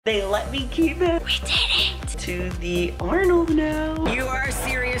They let me keep it. We did it. To the Arnold now. You are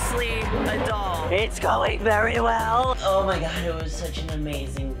seriously a doll. It's going very well. Oh my God, it was such an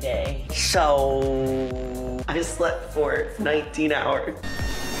amazing day. So, I slept for 19 hours.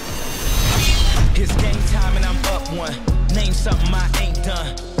 It's game time and I'm up one. Name something I ain't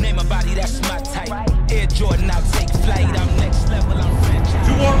done. Name a body that's my type. Air Jordan, I'll take flight. I'm next level, I'm franchise.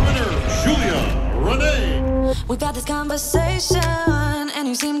 To our winner, Julia, Rene. We've had this conversation and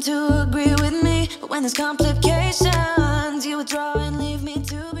you seem to agree with me. But when there's complications, you withdraw and leave me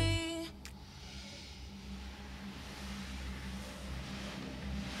to be.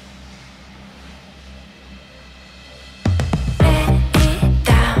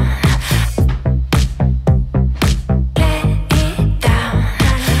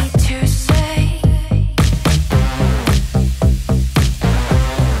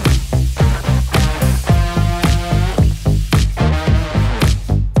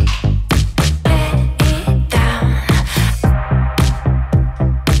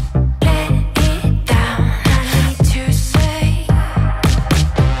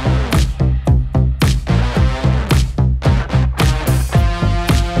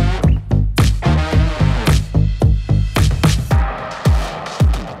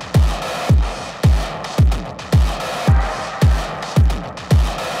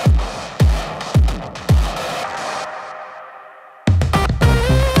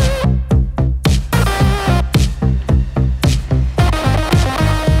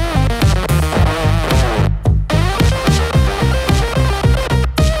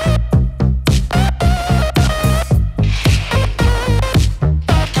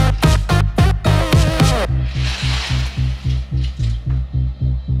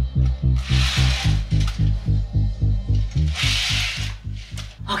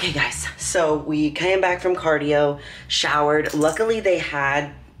 Okay guys, so we came back from cardio, showered. Luckily they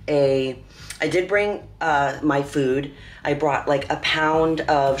had I did bring my food. I brought like a pound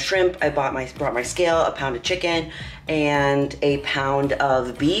of shrimp. I brought my scale, a pound of chicken, and a pound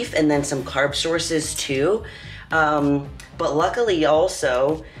of beef, and then some carb sources too. But luckily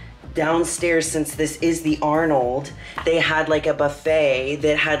also, downstairs, since this is the Arnold, they had like a buffet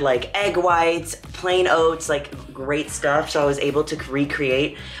that had like egg whites, plain oats, like great stuff. So I was able to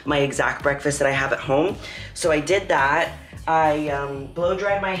recreate my exact breakfast that I have at home. So I did that. I blow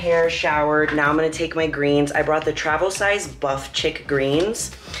dried my hair, showered. Now I'm gonna take my greens. I brought the travel size buff chick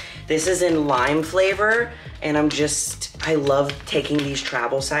greens. This is in lime flavor, and I love taking these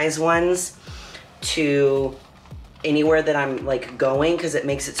travel size ones to anywhere that I'm like going, because it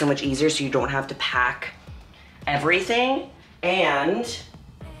makes it so much easier so you don't have to pack everything. And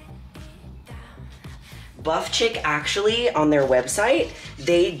Buff Chick, actually on their website,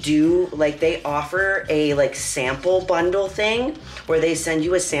 they offer a like sample bundle thing where they send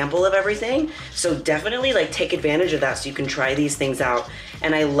you a sample of everything. So definitely like take advantage of that so you can try these things out.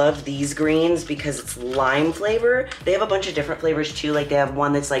 And I love these greens because it's lime flavor. They have a bunch of different flavors too. Like they have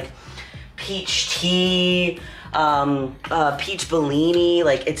one that's like peach tea, peach Bellini.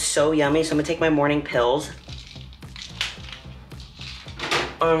 Like it's so yummy. So I'm gonna take my morning pills.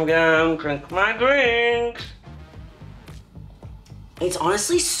 I'm gonna drink my drink. It's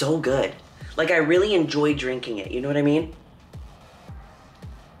honestly so good. Like I really enjoy drinking it, you know what I mean?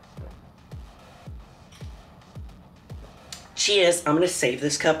 Cheers. I'm gonna save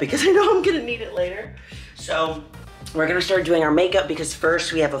this cup because I know I'm gonna need it later. So we're gonna start doing our makeup because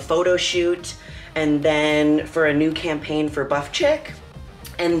first we have a photo shoot, and then for a new campaign for Buff Chick.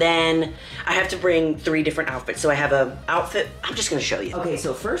 And then I have to bring 3 different outfits. So I have an outfit, I'm just gonna show you. Okay,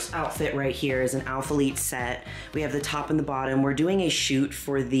 so first outfit right here is an Alphalete set. We have the top and the bottom. We're doing a shoot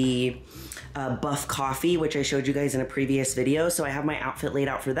for the Buff Coffee, which I showed you guys in a previous video. So I have my outfit laid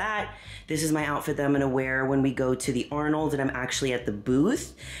out for that. This is my outfit that I'm gonna wear when we go to the Arnold and I'm actually at the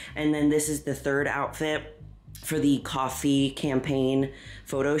booth. And then this is the third outfit for the coffee campaign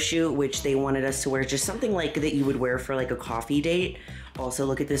photo shoot, which they wanted us to wear just something like that you would wear for like a coffee date. Also,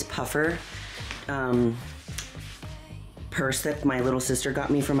 look at this puffer purse that my little sister got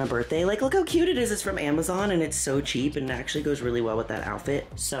me for my birthday. Like, look how cute it is. It's from Amazon and it's so cheap and it actually goes really well with that outfit.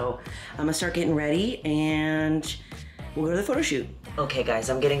 So I'm gonna start getting ready and we'll go to the photo shoot. Okay guys,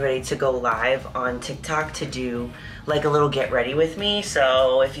 I'm getting ready to go live on TikTok to do like a little get ready with me.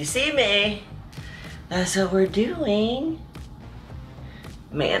 So if you see me, that's what we're doing.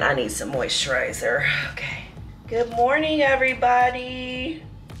 Man, I need some moisturizer. Okay. Good morning, everybody.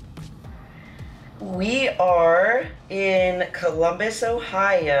 We are in Columbus,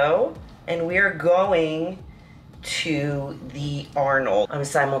 Ohio, and we are going to the Arnold. I'm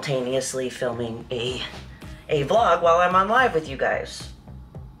simultaneously filming a vlog while I'm on live with you guys.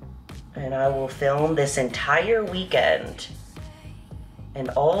 and I will film this entire weekend and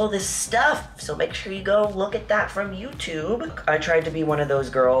all this stuff. So make sure you go look at that from YouTube. I tried to be one of those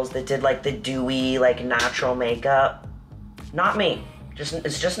girls that did like the dewy, like natural makeup. Not me.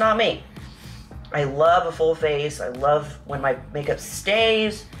 It's just not me. I love a full face. I love when my makeup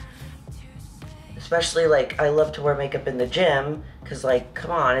stays. Especially like I love to wear makeup in the gym because like,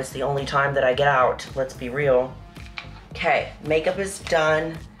 come on, it's the only time that I get out. Let's be real. Okay, makeup is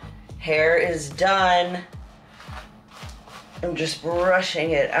done. Hair is done. I'm just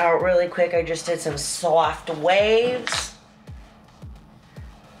brushing it out really quick. I just did some soft waves.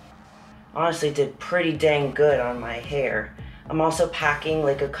 Honestly, did pretty dang good on my hair. I'm also packing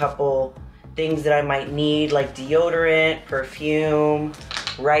like a couple things that I might need, like deodorant, perfume,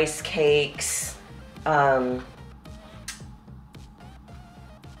 rice cakes,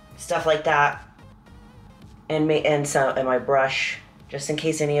 stuff like that. And my brush, just in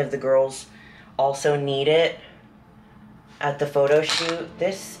case any of the girls also need it at the photo shoot.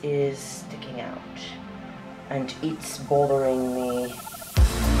 This is sticking out and it's bothering me.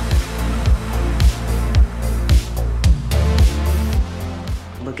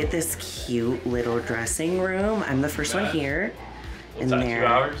 Look at this cute little dressing room. I'm the first one here. And they're 2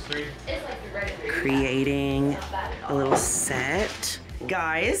 hours, 3? creating a little set.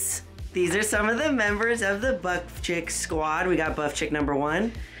 Guys, these are some of the members of the Buff Chick squad. We got Buff Chick number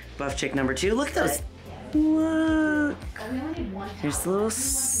 1, Buff Chick number 2. Look at those. Look. Here's the little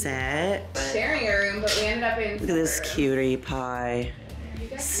set. Sharing a room, but we ended up in. Look at this cutie pie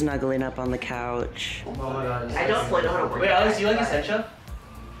snuggling up on the couch. Oh my god. I don't know how to work. Wait, Alex, do you like Essentia?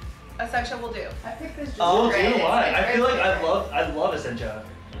 Essentia will do. I picked this. Oh, do you? Why? I feel like I love Essentia.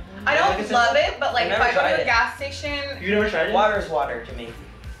 I don't like love it, but like I've if never I go tried to a it. gas station, You never tried it? Water's water to me.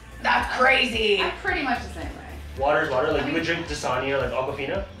 that's crazy. I'm pretty much the same way. Water's water. Like you would drink Dasani or like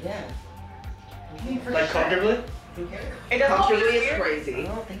Aquafina? Yeah. I mean, for Like sure. comfortably? It doesn't Comfortably taste is weird. crazy.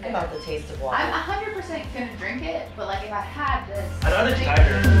 Don't think about the taste of water. I'm 100% gonna drink it, but like if I had this. I know how to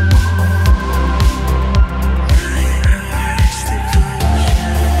dehydrate.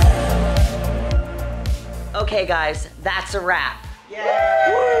 Okay guys, that's a wrap. Yay!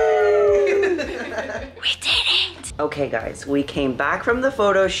 We did it! Okay guys, we came back from the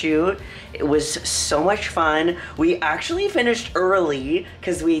photo shoot. It was so much fun. We actually finished early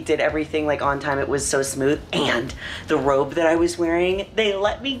because we did everything like on time. It was so smooth. And the robe that I was wearing, they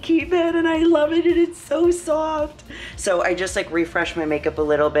let me keep it and I love it and it's so soft. So I just like refreshed my makeup a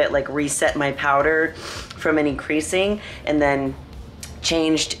little bit, like reset my powder from any creasing and then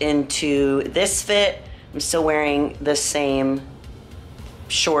changed into this fit. I'm still wearing the same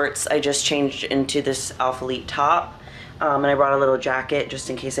shorts. I just changed into this Alpha Elite top. And I brought a little jacket just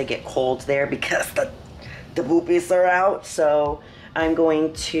in case I get cold there because the boobies are out. So I'm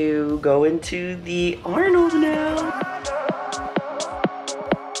going to go into the Arnold now.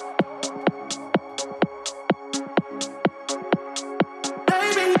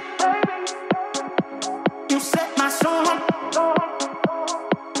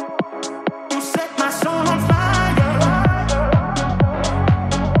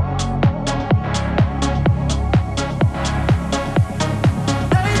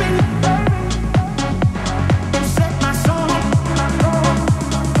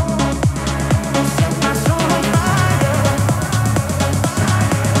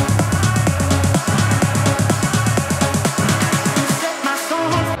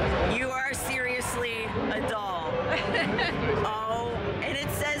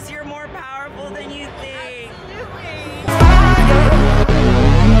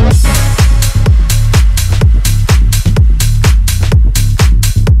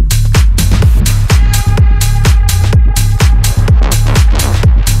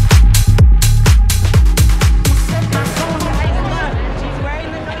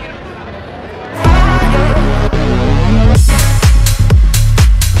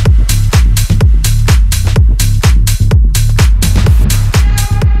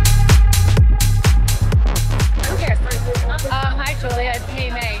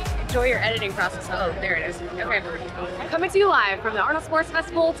 Process. Oh, there it is. Okay. Coming to you live from the Arnold Sports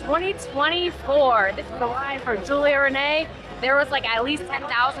Festival 2024. This is the line for Julia Rene. There was like at least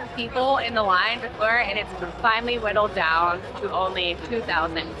 10,000 people in the line before, and it's finally whittled down to only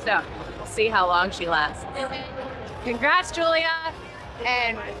 2,000. So we'll see how long she lasts. Congrats, Julia,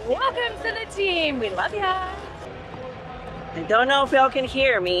 and welcome to the team. We love ya. I don't know if y'all can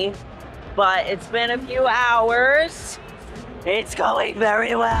hear me, but it's been a few hours. It's going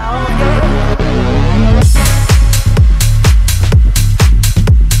very well.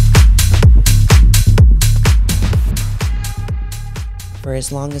 For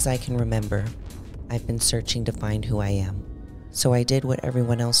as long as I can remember, I've been searching to find who I am. So I did what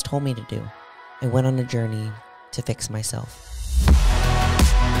everyone else told me to do. I went on a journey to fix myself.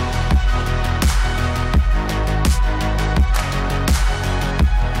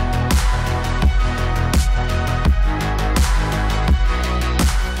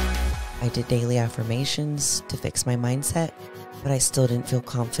 I did daily affirmations to fix my mindset, but I still didn't feel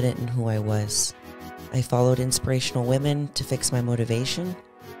confident in who I was. I followed inspirational women to fix my motivation,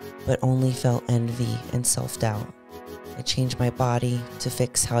 but only felt envy and self-doubt. I changed my body to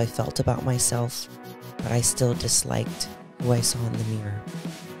fix how I felt about myself, but I still disliked who I saw in the mirror.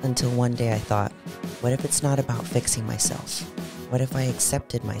 Until one day I thought, what if it's not about fixing myself? What if I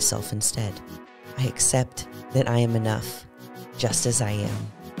accepted myself instead? I accept that I am enough, just as I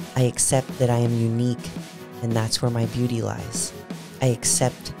am. I accept that I am unique, and that's where my beauty lies. I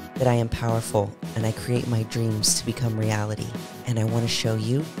accept that I am powerful, and I create my dreams to become reality. And I want to show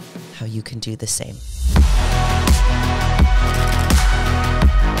you how you can do the same.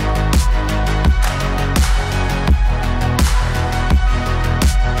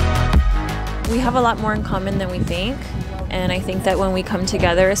 We have a lot more in common than we think, and I think that when we come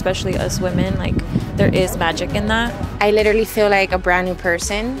together, especially us women, like, there is magic in that. I literally feel like a brand new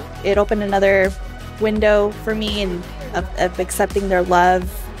person. It opened another window for me and of accepting their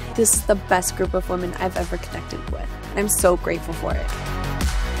love. This is the best group of women I've ever connected with. I'm so grateful for it.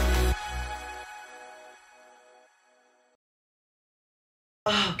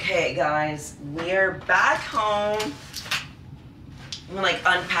 Okay, guys, we're back home. I'm like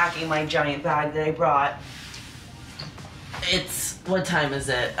unpacking my giant bag that I brought. It's, what time is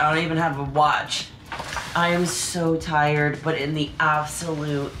it? I don't even have a watch. I am so tired, but in the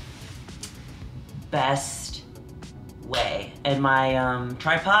absolute best way. And my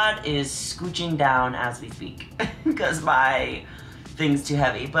tripod is scooching down as we speak because my thing's too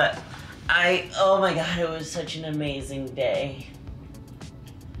heavy. But oh my God, it was such an amazing day.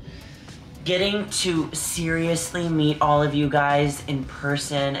 Getting to seriously meet all of you guys in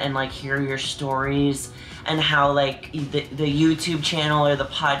person and like hear your stories and how like the YouTube channel or the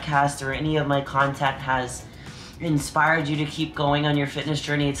podcast or any of my content has inspired you to keep going on your fitness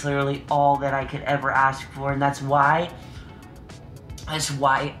journey. It's literally all that I could ever ask for, and that's why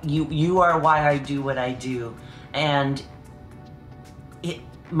you are why I do what I do. And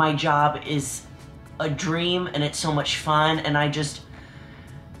my job is a dream and it's so much fun, and I just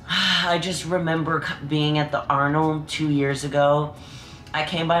remember being at the Arnold 2 years ago. I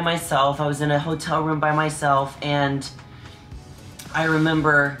came by myself. I was in a hotel room by myself, and I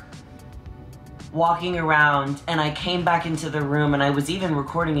remember walking around, and I came back into the room, and I was even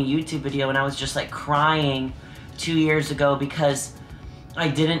recording a YouTube video, and I was just like crying 2 years ago because I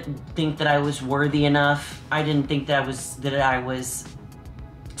didn't think that I was worthy enough. I didn't think that I was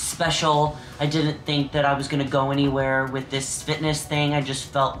special. I didn't think that I was gonna go anywhere with this fitness thing. I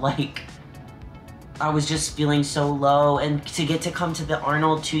just felt like I was just feeling so low, and to get to come to the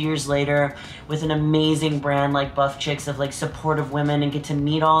Arnold 2 years later with an amazing brand like Buff Chicks of like supportive women, and get to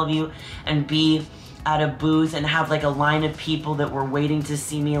meet all of you and be at a booth and have like a line of people that were waiting to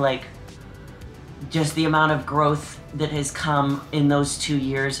see me, like just the amount of growth that has come in those 2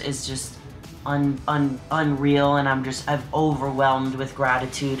 years is just unreal, and I'm overwhelmed with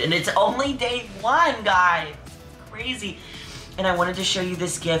gratitude. And it's only day one, guys. Crazy. And I wanted to show you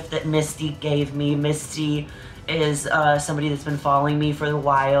this gift that Misty gave me. Misty is somebody that's been following me for a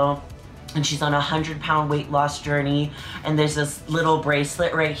while, and she's on a 100-pound weight loss journey. And there's this little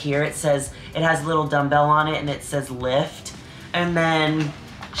bracelet right here. It has a little dumbbell on it, and it says lift. And then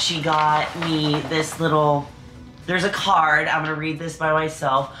she got me this little, there's a card. I'm gonna read this by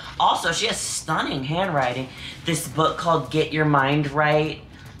myself. Also, she has stunning handwriting. This book called Get Your Mind Right,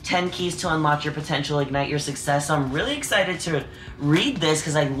 10 Keys to Unlock Your Potential, Ignite Your Success. So I'm really excited to read this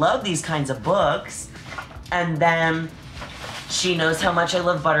because I love these kinds of books. And then she knows how much I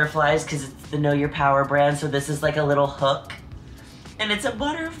love butterflies because it's the Know Your Power brand. So this is like a little hook, and it's a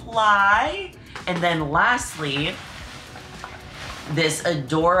butterfly. And then lastly, this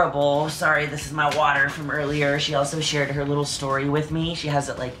adorable, sorry, this is my water from earlier. She also shared her little story with me. She has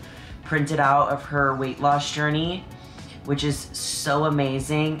it like printed out of her weight loss journey, which is so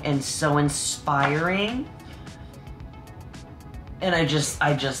amazing and so inspiring. And I just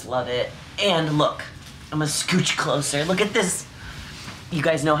love it. And look, I'm gonna scooch closer. Look at this. You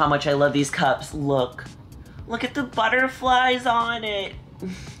guys know how much I love these cups. Look at the butterflies on it.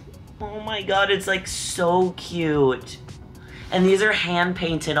 Oh my God, it's like so cute. And these are hand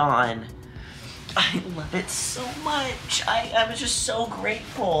painted on. I love it so much. I was just so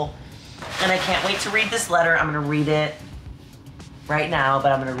grateful. And I can't wait to read this letter. I'm gonna read it. right now,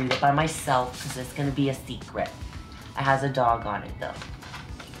 but I'm gonna read it by myself because it's gonna be a secret. It has a dog on it though.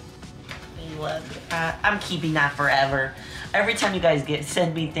 I love that. I'm keeping that forever. Every time you guys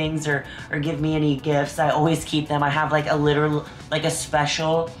send me things or give me any gifts, I always keep them. I have like a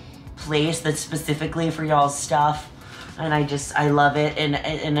special place that's specifically for y'all's stuff. And I love it,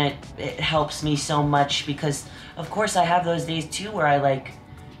 and it helps me so much because of course I have those days too where I like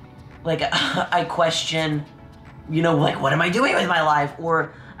I question, you know, like what am I doing with my life?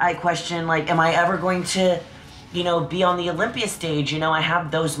 Or I question like, am I ever going to, you know, be on the Olympia stage? You know, I have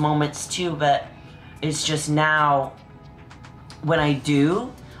those moments too, but it's just now when I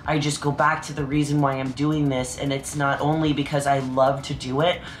do, I just go back to the reason why I'm doing this, and it's not only because I love to do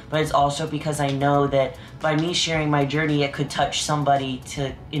it, but it's also because I know that by me sharing my journey, it could touch somebody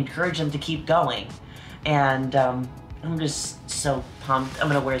to encourage them to keep going. And I'm just so pumped. I'm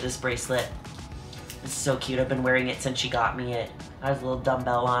gonna wear this bracelet. It's so cute. I've been wearing it since she got me it. I has a little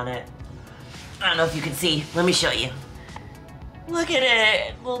dumbbell on it. I don't know if you can see. Let me show you. Look at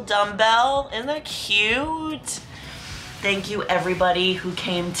it, little dumbbell. Isn't that cute? Thank you everybody who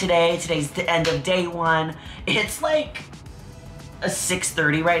came today. Today's the end of day one. It's like a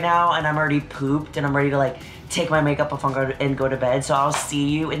 6:30 right now and I'm already pooped and I'm ready to like take my makeup off and go to bed. So I'll see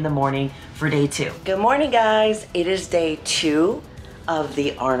you in the morning for day 2. Good morning guys. It is day 2 of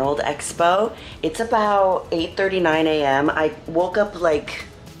the Arnold Expo. It's about 8:39 a.m. I woke up like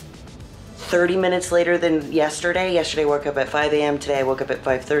 30 minutes later than yesterday. Yesterday I woke up at 5 a.m. Today I woke up at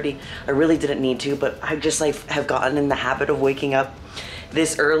 5:30. I really didn't need to, but I just like have gotten in the habit of waking up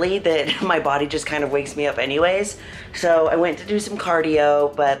this early that my body just kind of wakes me up anyways. So I went to do some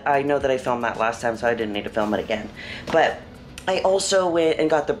cardio, but I know that I filmed that last time, so I didn't need to film it again. But I also went and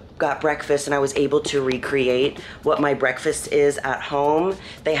got breakfast, and I was able to recreate what my breakfast is at home.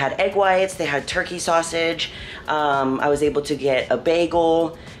 They had egg whites, they had turkey sausage. I was able to get a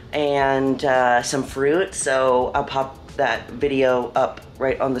bagel and some fruit, so I'll pop that video up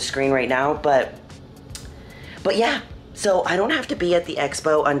right on the screen right now. But yeah, so I don't have to be at the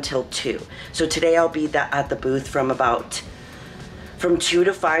expo until 2. So today I'll be at the booth from 2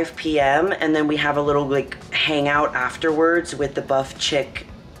 to 5 p.m. and then we have a little like hangout afterwards with the Buff Chick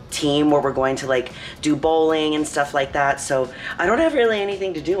team where we're going to like do bowling and stuff like that. So I don't have really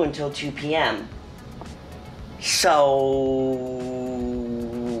anything to do until 2 p.m. So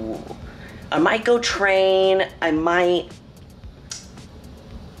I might go train. I might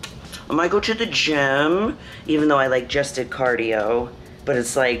go to the gym, even though I like just did cardio, but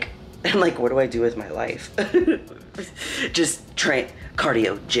it's like, I'm like, what do I do with my life? Just train,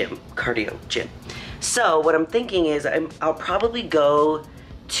 cardio, gym, cardio, gym. So what I'm thinking is I'll probably go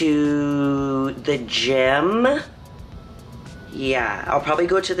to the gym. Yeah, I'll probably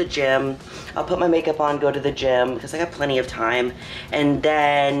go to the gym. I'll put my makeup on, go to the gym, because I got plenty of time. And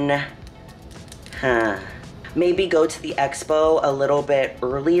then, maybe go to the expo a little bit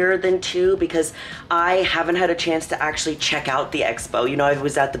earlier than 2 because I haven't had a chance to actually check out the expo. You know, I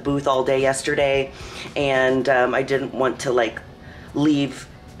was at the booth all day yesterday and I didn't want to like leave,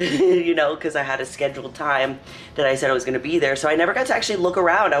 you know, because I had a scheduled time that I said I was going to be there. So I never got to actually look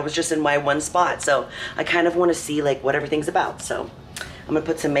around. I was just in my one spot. So I kind of want to see like what everything's about. So I'm going to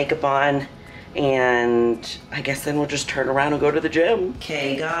put some makeup on, and I guess then we'll just turn around and go to the gym.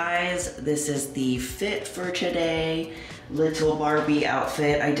 Okay guys, this is the fit for today. Little Barbie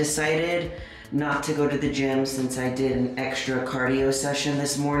outfit. I decided not to go to the gym since I did an extra cardio session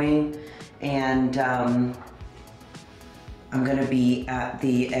this morning, and I'm gonna be at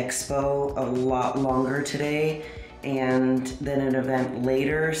the expo a lot longer today and then an event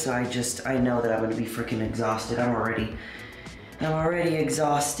later, so I know that I'm gonna be freaking exhausted. I'm already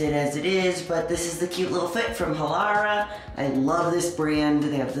exhausted as it is, but this is the cute little fit from Halara. I love this brand.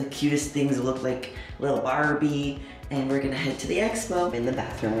 They have the cutest things that look like little Barbie, and we're gonna head to the expo. I'm in the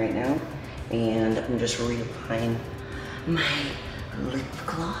bathroom right now, and I'm just reapplying my lip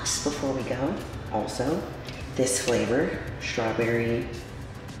gloss before we go. Also, this flavor, strawberry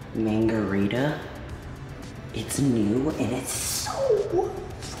margarita. It's new, and it's so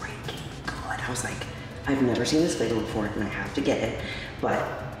freaking good. I was like, I've never seen this flavor before and I have to get it, but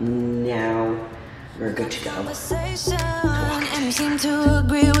now we're good to go. And you seem to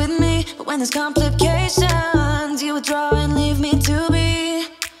agree with me, but when there's complications, you withdraw and leave me to be.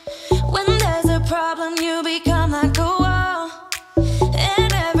 When there's a problem, you become like a wall,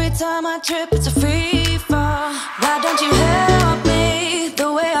 and every time I trip, it's a free fall. Why don't you help me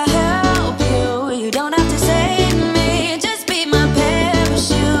the way I help you? You don't have to save me, just be my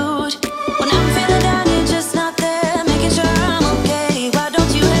parachute. When I'm feeling down, you're just not there, making sure I'm okay. Why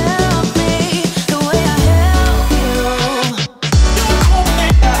don't you help me the way I help you?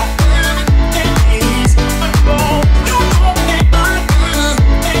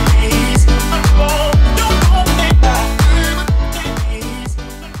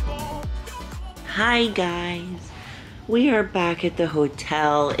 We are back at the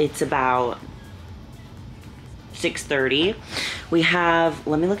hotel. It's about 6:30. We have,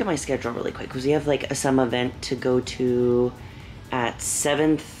 let me look at my schedule really quick because we have like some event to go to at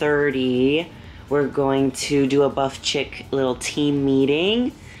 7:30. We're going to do a Buff Chick little team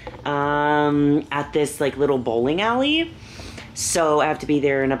meeting at this like little bowling alley. So I have to be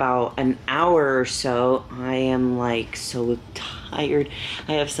there in about an hour or so. I am like so tired.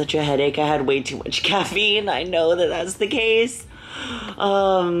 I have such a headache. I had way too much caffeine. I know that that's the case.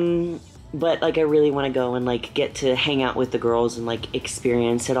 But like I really want to go and like get to hang out with the girls and like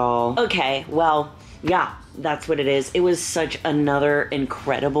experience it all. Okay, well, yeah, that's what it is. It was such another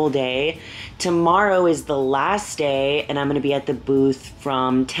incredible day. Tomorrow is the last day and I'm gonna be at the booth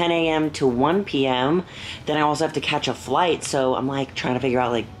from 10 a.m. to 1 p.m. Then I also have to catch a flight, so I'm like trying to figure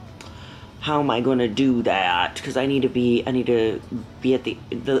out like how am I gonna do that? Because I need to be at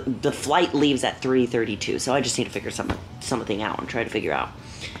the flight leaves at 3:32, so I just need to figure something out and try to figure out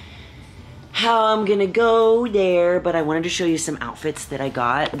how I'm gonna go there. But I wanted to show you some outfits that I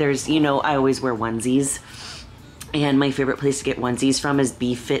got. There's, you know, I always wear onesies, and my favorite place to get onesies from is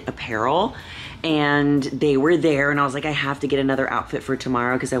BeFit Apparel, and they were there and I was like, I have to get another outfit for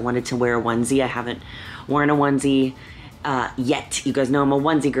tomorrow because I wanted to wear a onesie. I haven't worn a onesie yet. You guys know I'm a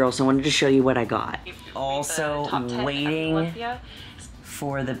onesie girl, so I wanted to show you what I got. Also waiting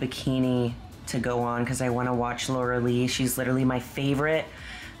for the bikini to go on because I want to watch Laura Lee. She's literally my favorite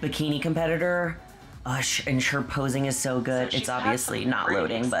bikini competitor. And her posing is so good. It's obviously not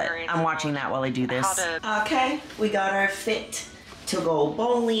loading, but I'm watching that while I do this. Okay, we got our fit to go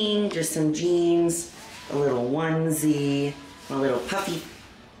bowling. Just some jeans, a little onesie, a little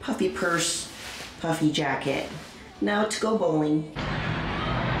puffy purse, puffy jacket. Now to go bowling.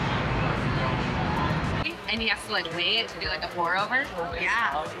 And you have to like wait to do like a pour over?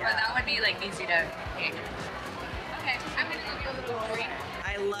 Yeah. But that would be like easy to make. Okay, I'm gonna give you a little drink.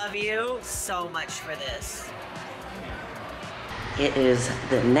 I love you so much for this. It is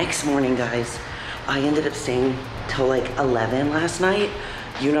the next morning, guys. I ended up staying till like 11 last night.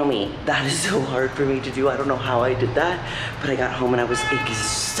 You know me, that is so hard for me to do. I don't know how I did that, but I got home and I was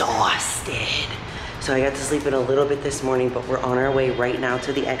exhausted. So I got to sleep in a little bit this morning, but we're on our way right now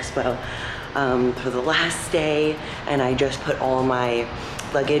to the expo for the last day. And I just put all my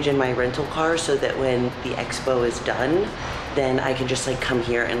luggage in my rental car so that when the expo is done, then I can just like come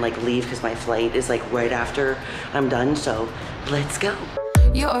here and like leave because my flight is like right after I'm done. So let's go.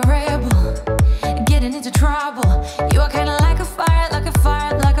 You're a rebel, getting into trouble. You are kind of like a fire, like a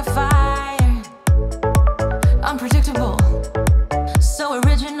fire, like a fire. Unpredictable, so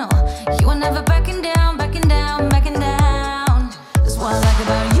original. You are never backing down, backing down, backing down. That's what I like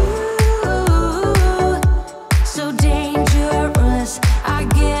about you. So dangerous, I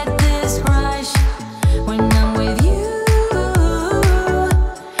get this rush when I'm with you.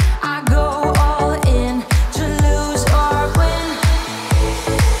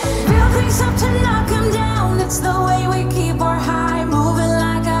 It's the way we keep our high, moving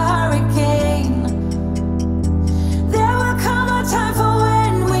like a hurricane. There will come a time for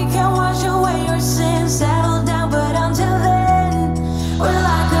when we can wash away your sins, settle down, but until then, we're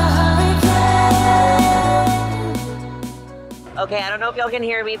like a hurricane. Okay, I don't know if y'all can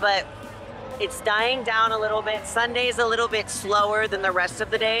hear me, but it's dying down a little bit. Sunday's a little bit slower than the rest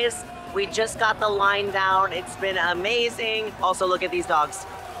of the days. We just got the line down. It's been amazing. Also, look at these dogs.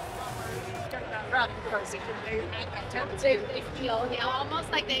 They feel, you know, almost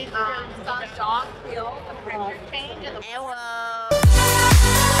like they saw dog feel the pressure change in the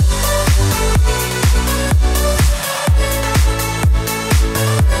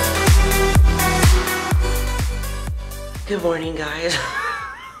Good morning, guys.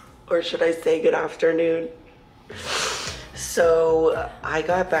 Or should I say good afternoon? So I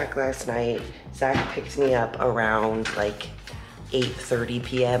got back last night. Zach picked me up around like 8:30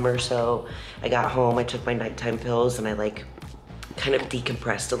 p.m. or so. I got home, I took my nighttime pills, and I like kind of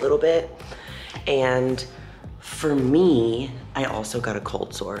decompressed a little bit. And for me, I also got a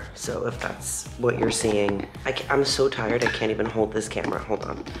cold sore. So if that's what you're seeing, I'm so tired I can't even hold this camera. Hold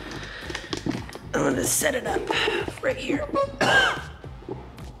on. I'm gonna set it up right here.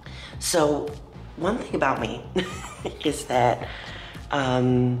 So one thing about me is that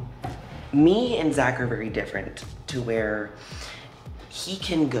me and Zach are very different, to where he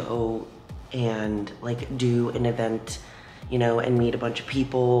can go and like do an event, you know, and meet a bunch of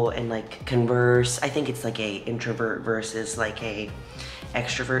people and like converse. I think it's like a introvert versus like a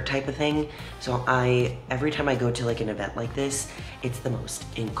extrovert type of thing. So every time I go to like an event like this, it's the most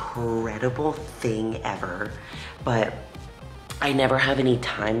incredible thing ever. But I never have any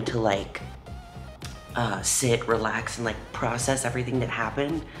time to like sit, relax, and like process everything that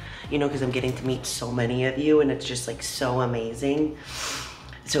happened, you know, because I'm getting to meet so many of you and it's just like so amazing.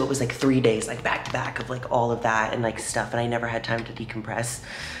 So it was like 3 days like back to back of like all of that and like stuff, and I never had time to decompress.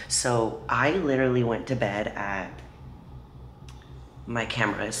 So I literally went to bed at, my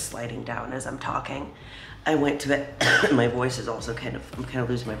camera is sliding down as I'm talking. I went to bed, my voice is also I'm kind of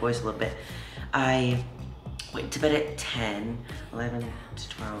losing my voice a little bit. I went to bed at 10, 11 to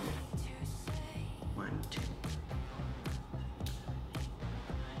 12, 1, 2.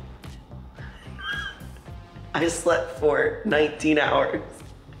 I slept for 19 hours.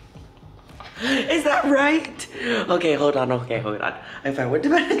 Is that right? Okay, hold on, If I went to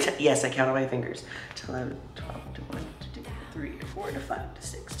bed at 10, yes, I counted my fingers. To 11, 12, to 1, to 2, to 3, to 4, to 5, to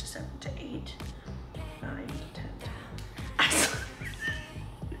 6, to 7, to 8, 9, 10,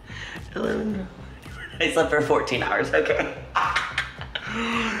 11. I slept for 14 hours, okay.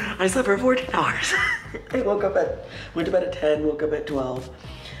 I slept for 14 hours. I went to bed at 10, woke up at 12.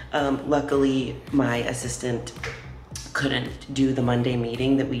 Luckily, my assistant couldn't do the Monday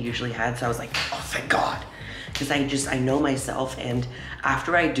meeting that we usually had, so I was like, oh, thank God. Because I know myself, and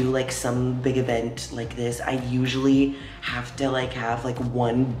after I do like some big event like this, I usually have to like have like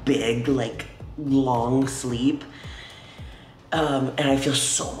one big like long sleep. And I feel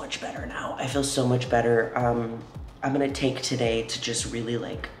so much better now. I feel so much better. I'm gonna take today to just really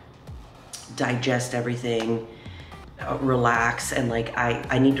like digest everything, relax, and like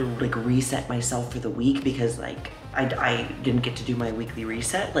I need to like reset myself for the week, because like I didn't get to do my weekly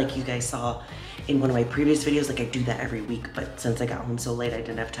reset like you guys saw in one of my previous videos. Like I do that every week, but since I got home so late, I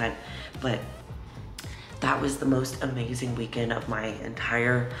didn't have time. But that was the most amazing weekend of my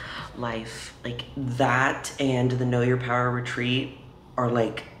entire life. Like that and the Know Your Power retreat are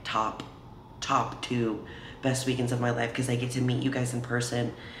like top 2 best weekends of my life, because I get to meet you guys in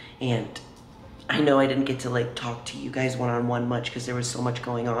person. And I know I didn't get to like talk to you guys one-on-one much because there was so much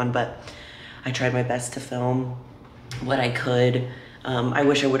going on, but I tried my best to film what I could. I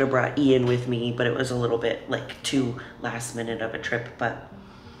wish I would have brought Ian with me, but it was a little bit like too last minute of a trip, but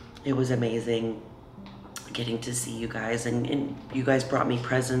it was amazing getting to see you guys, and you guys brought me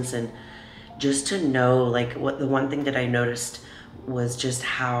presents. And just to know, like, the one thing that I noticed was just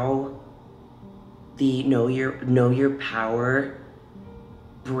how the Know Your Power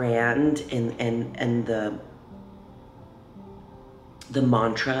brand and the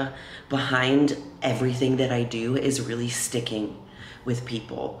mantra behind everything that I do is really sticking with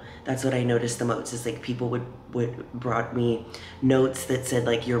people. That's what I noticed the most, is like people would brought me notes that said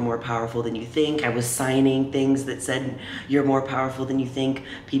like, you're more powerful than you think. I was signing things that said you're more powerful than you think.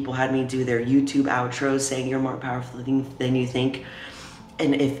 People had me do their YouTube outros saying you're more powerful than you think.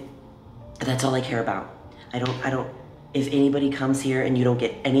 And if that's all I care about, I don't if anybody comes here and you don't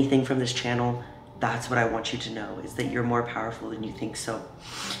get anything from this channel, that's what I want you to know, is that you're more powerful than you think. So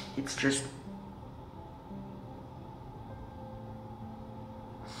it's just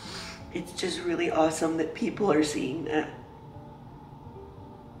really awesome that people are seeing that.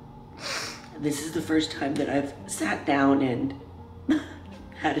 This is the first time that I've sat down and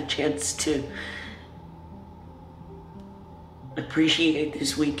had a chance to appreciate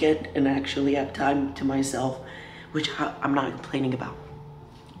this weekend and actually have time to myself, which I'm not complaining about.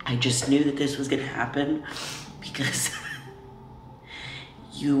 I just knew that this was gonna happen because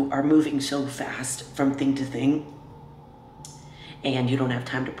you are moving so fast from thing to thing, and you don't have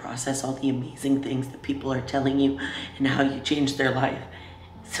time to process all the amazing things that people are telling you and how you changed their life.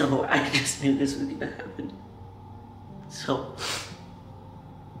 So I just knew this was gonna happen. So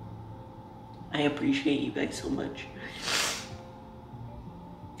I appreciate you guys so much.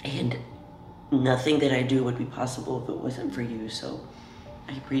 And nothing that I do would be possible if it wasn't for you, so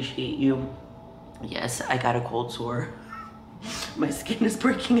I appreciate you. Yes, I got a cold sore. My skin is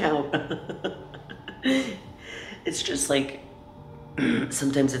breaking out. It's just like,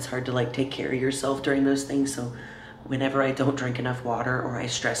 sometimes it's hard to like take care of yourself during those things. So whenever I don't drink enough water or I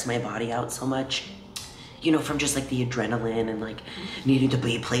stress my body out so much, you know, from just like the adrenaline and like needing to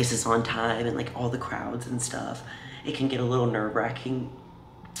be places on time and like all the crowds and stuff, it can get a little nerve-wracking.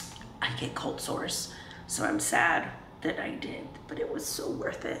 I get cold sores, so I'm sad that I did, but it was so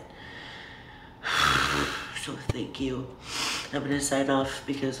worth it. So thank you. I'm gonna sign off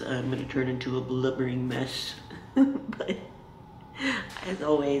because I'm gonna turn into a blubbering mess. But as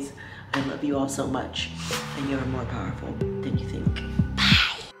always, I love you all so much, and you're more powerful than you think.